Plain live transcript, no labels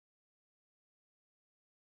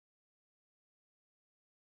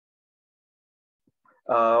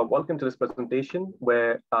Welcome to this presentation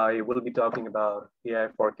where I will be talking about AI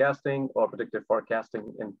forecasting or predictive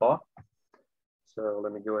forecasting in PAW. So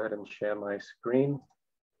let me go ahead and share my screen.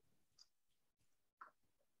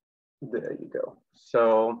 There you go.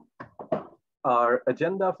 So our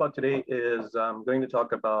agenda for today is I'm going to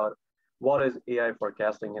talk about what is AI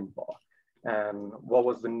forecasting in PAW and what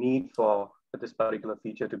was the need for this particular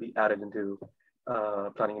feature to be added into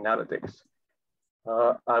planning analytics.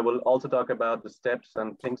 I will also talk about the steps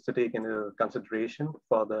and things to take into consideration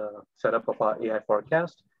for the setup of our AI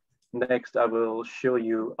forecast. Next, I will show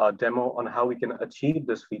you a demo on how we can achieve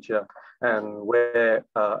this feature and where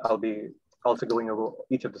I'll be also going over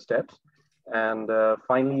each of the steps. And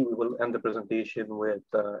finally, we will end the presentation with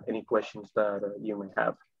any questions that you may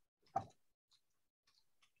have.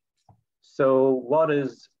 So what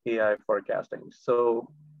is AI forecasting? So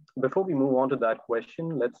before we move on to that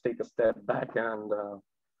question, let's take a step back and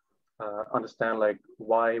understand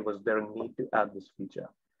why was there a need to add this feature.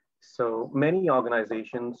 So many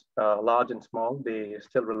organizations, large and small, they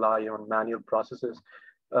still rely on manual processes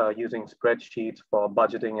using spreadsheets for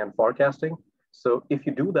budgeting and forecasting. So if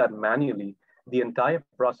you do that manually, the entire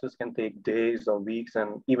process can take days or weeks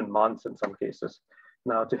and even months in some cases.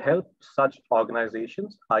 Now, to help such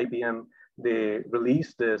organizations, IBM, they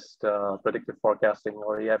released this predictive forecasting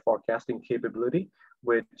or AI forecasting capability,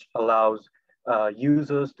 which allows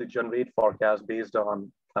users to generate forecasts based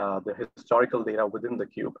on the historical data within the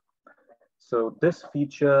cube. So this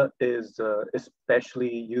feature is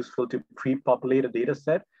especially useful to pre-populate a data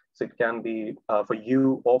set. So it can be for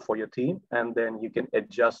you or for your team, and then you can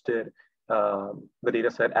adjust it, the data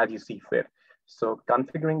set as you see fit. So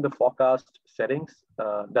configuring the forecast settings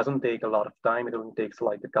doesn't take a lot of time. It only takes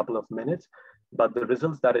like a couple of minutes, but the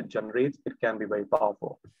results that it generates, it can be very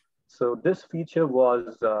powerful. So this feature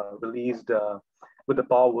was released with the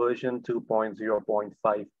PAW version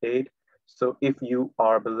 2.0.58. So if you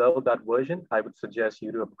are below that version, I would suggest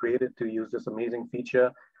you to upgrade it to use this amazing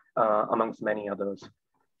feature amongst many others.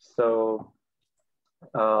 So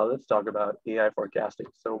let's talk about AI forecasting.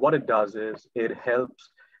 So what it does is it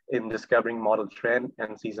helps in discovering model trend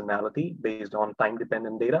and seasonality based on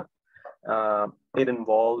time-dependent data. It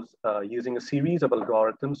involves using a series of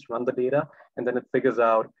algorithms to run the data, and then it figures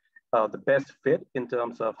out the best fit in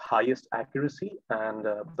terms of highest accuracy and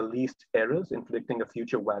the least errors in predicting a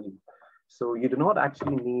future value. So you do not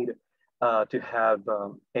actually need to have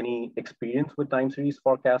any experience with time series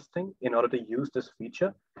forecasting in order to use this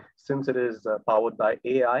feature. Since it is powered by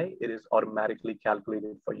AI, it is automatically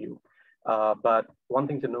calculated for you. But one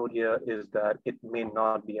thing to note here is that it may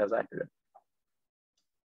not be as accurate.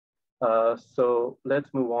 So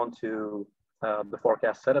let's move on to the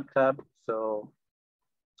forecast setup tab. So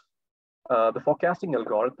the forecasting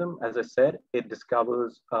algorithm, as I said, it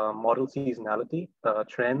discovers model seasonality,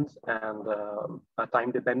 trends, and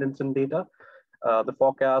time dependence in data. The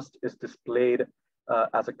forecast is displayed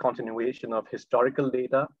as a continuation of historical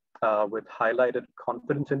data with highlighted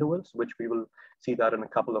confidence intervals, which we will see that in a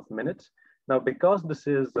couple of minutes. Now, because this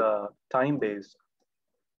is time-based,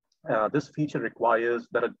 this feature requires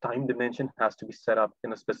that a time dimension has to be set up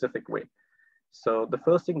in a specific way. So the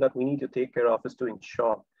first thing that we need to take care of is to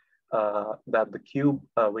ensure that the cube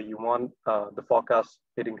where you want the forecast,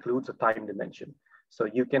 it includes a time dimension. So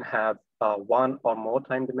you can have one or more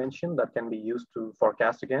time dimension that can be used to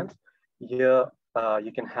forecast against. Here,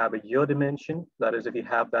 you can have a year dimension. That is, if you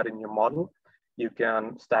have that in your model, you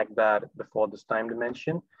can stack that before this time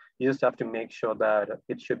dimension. You just have to make sure that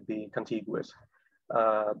it should be contiguous.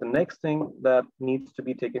 The next thing that needs to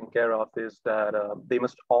be taken care of is that they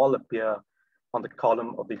must all appear on the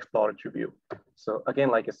column of the exploratory view. So again,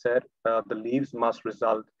 like I said, the leaves must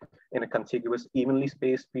result in a contiguous, evenly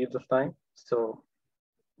spaced periods of time. So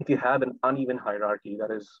if you have an uneven hierarchy,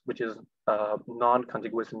 which is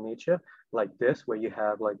non-contiguous in nature, like this, where you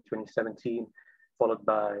have like 2017, followed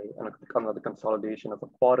by another consolidation of a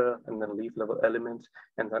quarter, and then leaf level elements,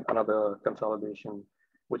 and then another consolidation,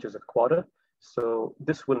 which is a quarter. So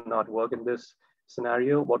this will not work in this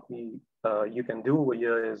scenario. What you can do over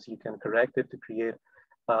here is you can correct it to create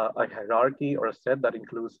a hierarchy or a set that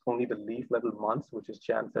includes only the leaf level months, which is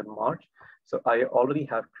Jan, Feb, March. So I already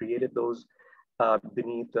have created those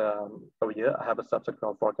beneath over here. I have a subset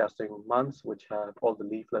called forecasting months, which have all the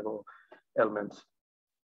leaf level elements.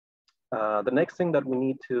 The next thing that we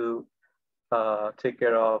need to take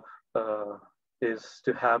care of is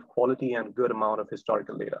to have quality and good amount of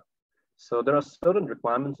historical data. So there are certain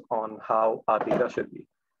requirements on how our data should be.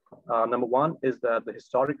 Number one is that the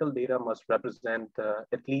historical data must represent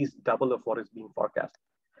at least double of what is being forecast.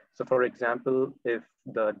 So for example, if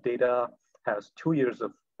the data has 2 years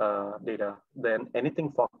of data, then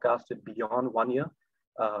anything forecasted beyond 1 year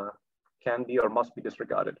can be or must be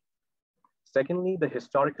disregarded. Secondly, the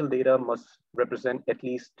historical data must represent at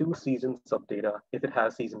least 2 seasons of data if it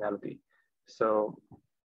has seasonality. So,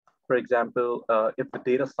 for example, if the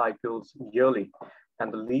data cycles yearly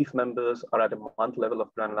and the leaf members are at a month level of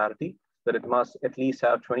granularity, then it must at least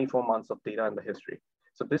have 24 months of data in the history.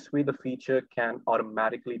 So this way the feature can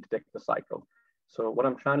automatically detect the cycle. So what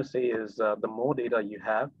I'm trying to say is the more data you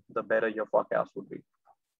have, the better your forecast would be.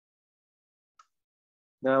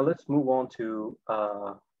 Now let's move on to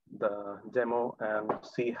the demo and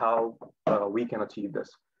see how we can achieve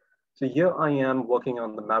this. So here I am working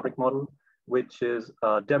on the Maverick model, which is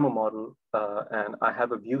a demo model, and I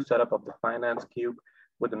have a view setup of the finance cube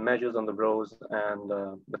with the measures on the rows and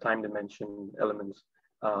the time dimension elements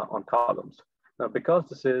on columns. Now, because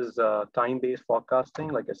this is time-based forecasting,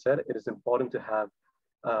 like I said, it is important to have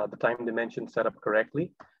the time dimension set up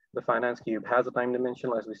correctly. The finance cube has a time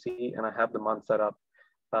dimension, as we see, and I have the month set up,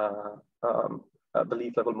 the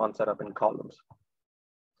leaf level month set up in columns.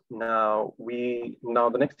 Now,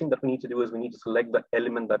 the next thing that we need to do is we need to select the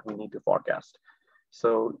element that we need to forecast.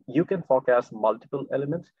 So you can forecast multiple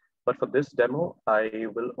elements, but for this demo, I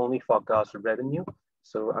will only forecast revenue.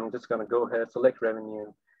 So I'm just going to go ahead, select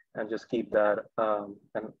revenue, and just keep that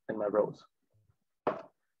in my rows.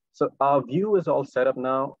 So our view is all set up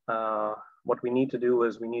now. What we need to do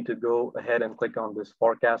is we need to go ahead and click on this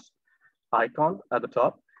forecast icon at the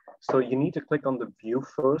top. So you need to click on the view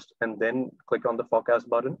first and then click on the forecast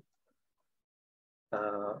button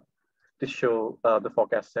to show the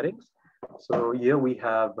forecast settings. So here we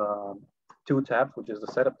have 2 tabs, which is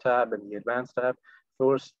the setup tab and the advanced tab.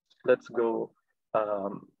 First, let's go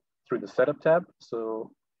through the setup tab.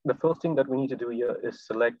 So the first thing that we need to do here is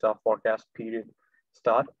select our forecast period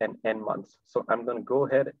start and end months. So I'm going to go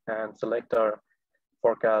ahead and select our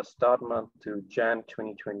forecast start month to Jan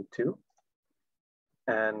 2022.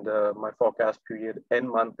 And my forecast period end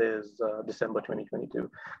month is December 2022.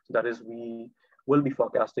 So that is, we will be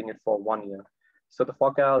forecasting it for 1 year. So the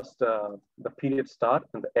forecast, the period start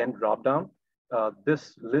and the end drop down,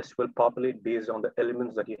 this list will populate based on the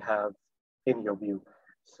elements that you have in your view.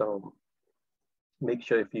 So make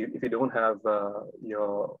sure if you don't have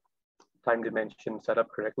your time dimension set up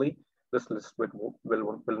correctly, this list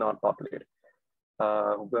will not populate.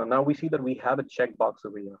 Well, now we see that we have a checkbox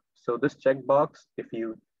over here. So this checkbox,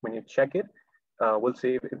 when you check it, will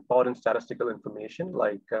save important statistical information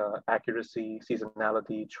like accuracy,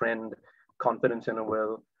 seasonality, trend, confidence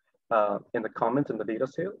interval in the comments in the data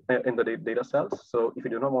cells. So if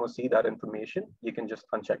you do not want to see that information, you can just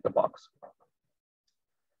uncheck the box.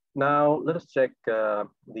 Now let us check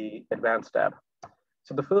the advanced tab.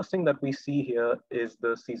 So the first thing that we see here is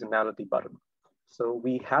the seasonality button. So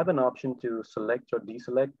we have an option to select or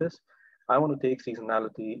deselect this. I want to take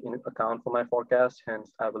seasonality in account for my forecast,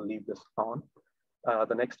 hence I will leave this on.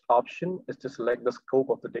 The next option is to select the scope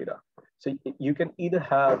of the data. So you can either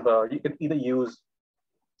have, use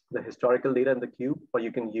the historical data in the cube, or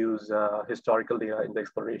you can use historical data in the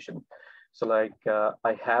exploration. So like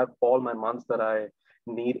I have all my months that I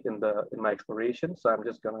need in my exploration. So I'm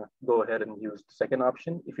just gonna go ahead and use the second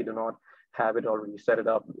option. If you do not have it already set it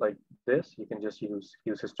up like this, you can just use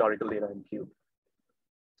historical data in cube.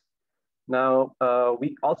 Now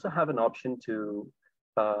we also have an option to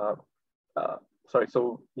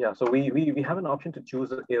we have an option to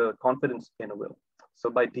choose a confidence interval. So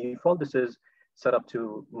by default, this is set up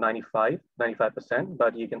to 95%,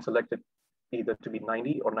 but you can select it either to be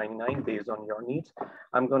 90 or 99 based on your needs.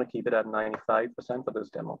 I'm going to keep it at 95% for this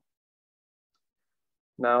demo.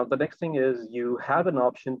 Now, the next thing is you have an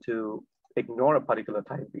option to ignore a particular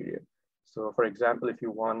time period. So for example, if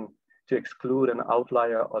you want to exclude an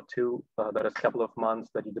outlier or two that is a couple of months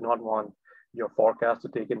that you do not want your forecast to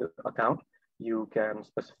take into account, you can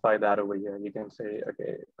specify that over here. You can say,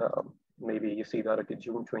 okay, maybe you see that, okay,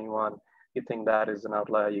 June 21, you think that is an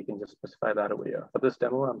outlier, you can just specify that over here. For this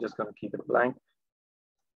demo, I'm just going to keep it blank.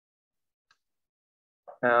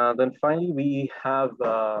 Then finally, we have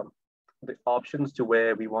the options to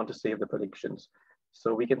where we want to save the predictions.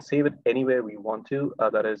 So we can save it anywhere we want to,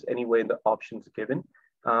 that is anywhere in the options given.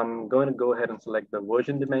 I'm going to go ahead and select the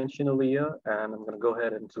version dimension over here, and I'm going to go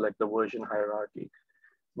ahead and select the version hierarchy.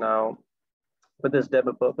 Now, for this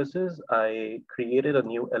demo purposes, I created a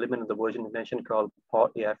new element in the version dimension called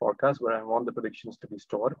AI Forecast, where I want the predictions to be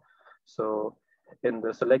stored. So in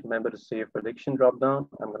the select member to save prediction dropdown,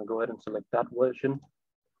 I'm going to go ahead and select that version.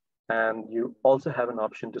 And you also have an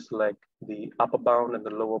option to select the upper bound and the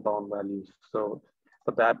lower bound values. So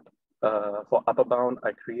for that, for upper bound,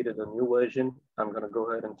 I created a new version. I'm going to go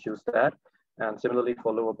ahead and choose that. And similarly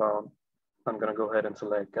for lower bound, I'm going to go ahead and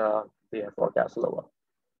select the AI forecast lower.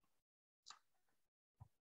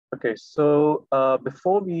 Okay, so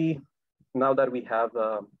now that we have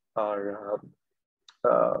our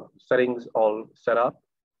settings all set up,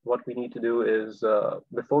 what we need to do is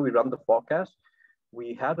before we run the forecast,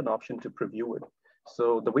 we have an option to preview it.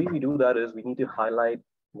 So the way we do that is we need to highlight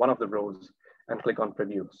one of the rows and click on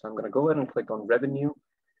preview. So I'm going to go ahead and click on revenue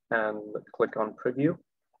and click on preview.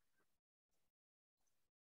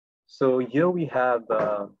 So here we have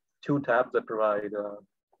two tabs that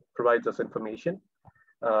provides us information.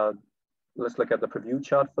 Let's look at the preview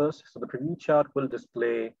chart first. So the preview chart will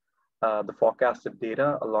display the forecasted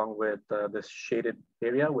data along with this shaded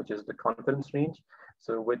area, which is the confidence range.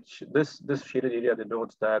 So this shaded area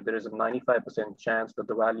denotes that there is a 95% chance that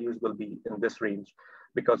the values will be in this range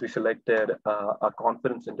because we selected our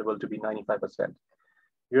confidence interval to be 95%.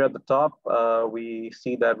 Here at the top, we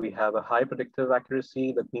see that we have a high predictive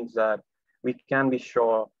accuracy. That means that we can be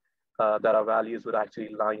sure that our values would actually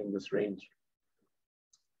lie in this range.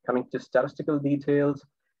 Coming to statistical details,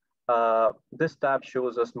 this tab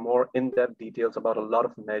shows us more in-depth details about a lot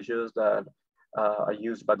of measures that are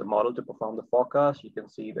used by the model to perform the forecast. You can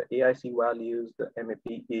see the AIC values, the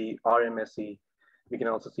MAPE, RMSE. We can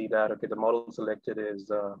also see that, okay, the model selected is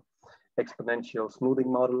exponential smoothing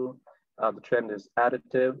model. The trend is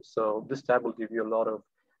additive. So this tab will give you a lot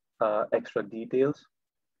of extra details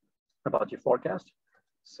about your forecast.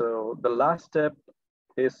 So the last step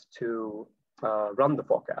is to run the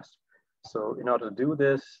forecast. So in order to do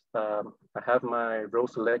this, I have my row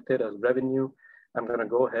selected as revenue. I'm going to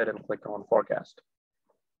go ahead and click on forecast.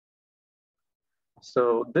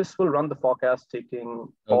 So this will run the forecast taking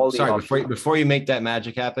all the options. Before you make that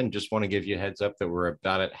magic happen, just want to give you a heads up that we're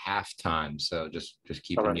about at halftime. So just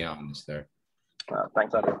keeping you on this there.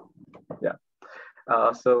 Thanks, Adam. Yeah.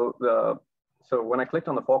 So when I clicked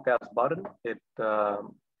on the forecast button, it's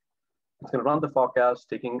going to run the forecast,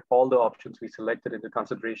 taking all the options we selected into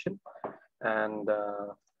consideration. And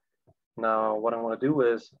now what I want to do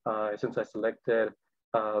is, since I selected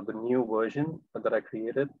the new version that I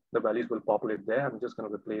created, the values will populate there. I'm just going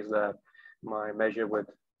to replace my measure with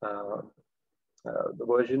the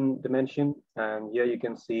version dimension. And here you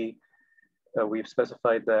can see we've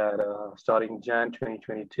specified that starting Jan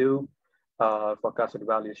 2022, forecasted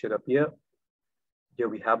values should appear. Here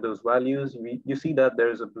we have those values. You see that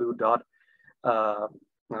there is a blue dot on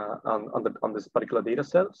this particular data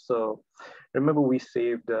set. So remember we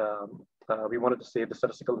saved, we wanted to save the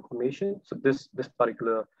statistical information. So this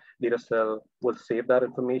particular data cell will save that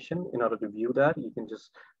information. In order to view that, you can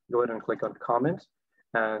just go ahead and click on comments,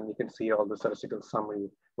 and you can see all the statistical summary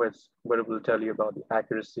where it will tell you about the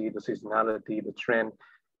accuracy, the seasonality, the trend,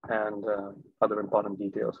 and other important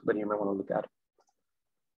details that you may want to look at.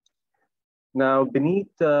 Now, beneath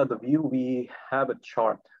the view, we have a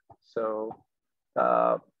chart. So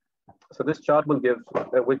this chart will give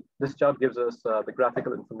gives us the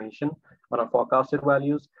graphical information on our forecasted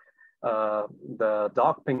values. The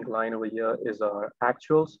dark pink line over here is our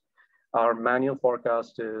actuals. Our manual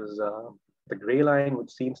forecast is the gray line,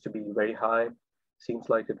 which seems to be very high. Seems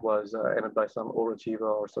like it was entered by some overachiever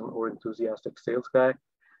or some over-enthusiastic sales guy.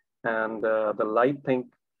 And the light pink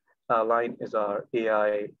line is our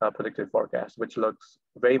AI predictive forecast, which looks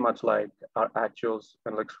very much like our actuals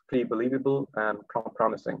and looks pretty believable and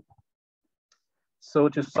promising. So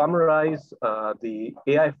to summarize, the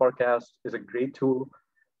AI forecast is a great tool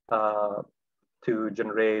to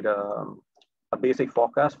generate a basic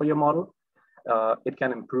forecast for your model. It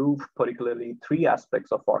can improve particularly 3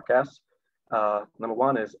 aspects of forecasts. Number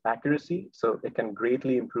 1 is accuracy. So it can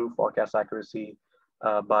greatly improve forecast accuracy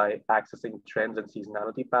by accessing trends and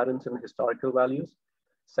seasonality patterns in historical values.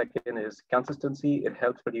 Second is consistency. It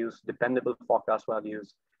helps produce dependable forecast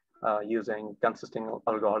values using consistent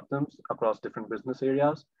algorithms across different business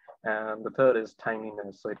areas. And the third is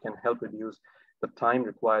timeliness. So it can help reduce the time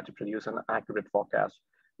required to produce an accurate forecast,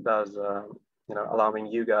 thus allowing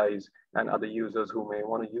you guys and other users who may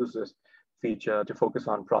want to use this feature to focus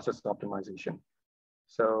on process optimization.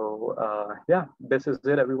 So yeah, this is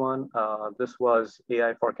it, everyone. This was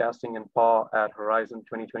AI forecasting in PAW at Horizon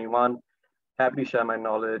 2021. Happy to share my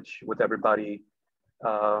knowledge with everybody.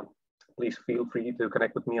 Please feel free to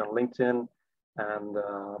connect with me on LinkedIn, and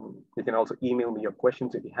you can also email me your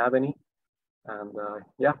questions if you have any. And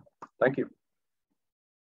yeah, thank you.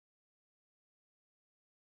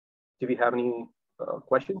 Do we have any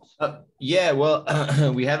questions? Yeah, well,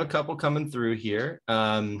 we have a couple coming through here.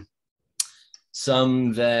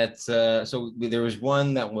 Some that, so there was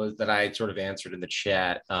one that I sort of answered in the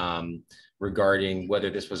chat regarding whether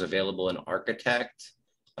this was available in Architect.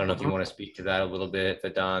 don't know if you want to speak to that a little bit,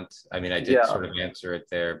 Vedant. I mean, I did Yeah, sort of answer it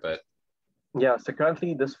there, but yeah. So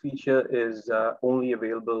currently, this feature is only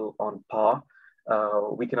available on PAR.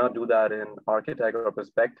 We cannot do that in Architect or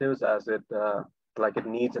Perspectives, as it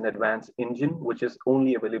needs an advanced engine, which is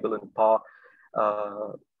only available in PAR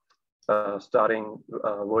starting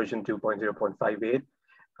version 2.0.58,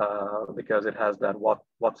 because it has that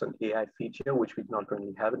Watson AI feature, which we do not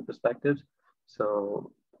currently have in Perspectives.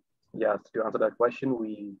 So yes, to answer that question,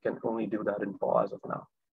 we can only do that in PAR as of now.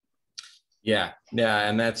 yeah,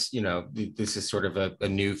 and that's, this is sort of a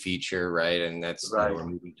new feature, right? And that's, Right. we're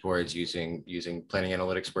moving towards using Planning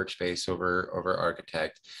Analytics Workspace over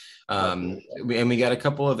Architect. And we got a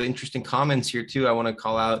couple of interesting comments here too. I want to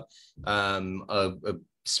call out a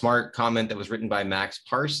smart comment that was written by Max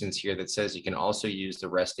Parsons here that says you can also use the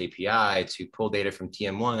REST API to pull data from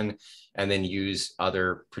TM1 and then use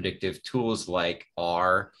other predictive tools like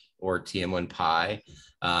R or TM1 Pi.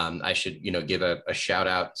 I should, give a shout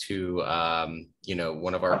out to,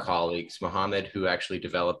 one of our colleagues, Mohammed, who actually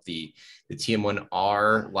developed the TM1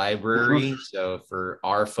 R library. So for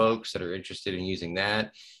R folks that are interested in using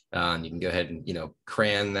that, you can go ahead and,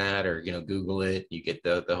 cran that or, Google it. You get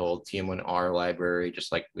the whole TM1 R library,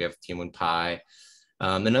 just like we have TM1 Pi.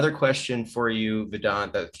 Another question for you,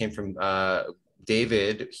 Vedant, that came from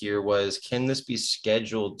David here was, can this be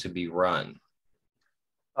scheduled to be run?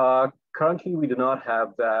 Currently, we do not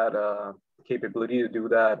have that capability to do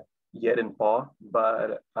that yet in PAW,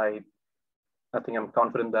 but I think I'm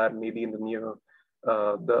confident that maybe in the near,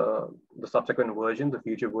 the subsequent version, the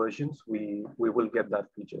future versions, we will get that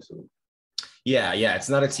feature soon. Yeah, it's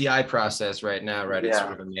not a TI process right now, right? It's Yeah.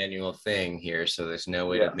 sort of a manual thing here, so there's no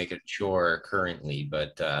way to make it a chore currently,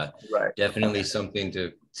 but right. definitely something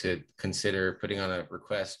to consider putting on a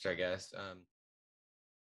request, I guess.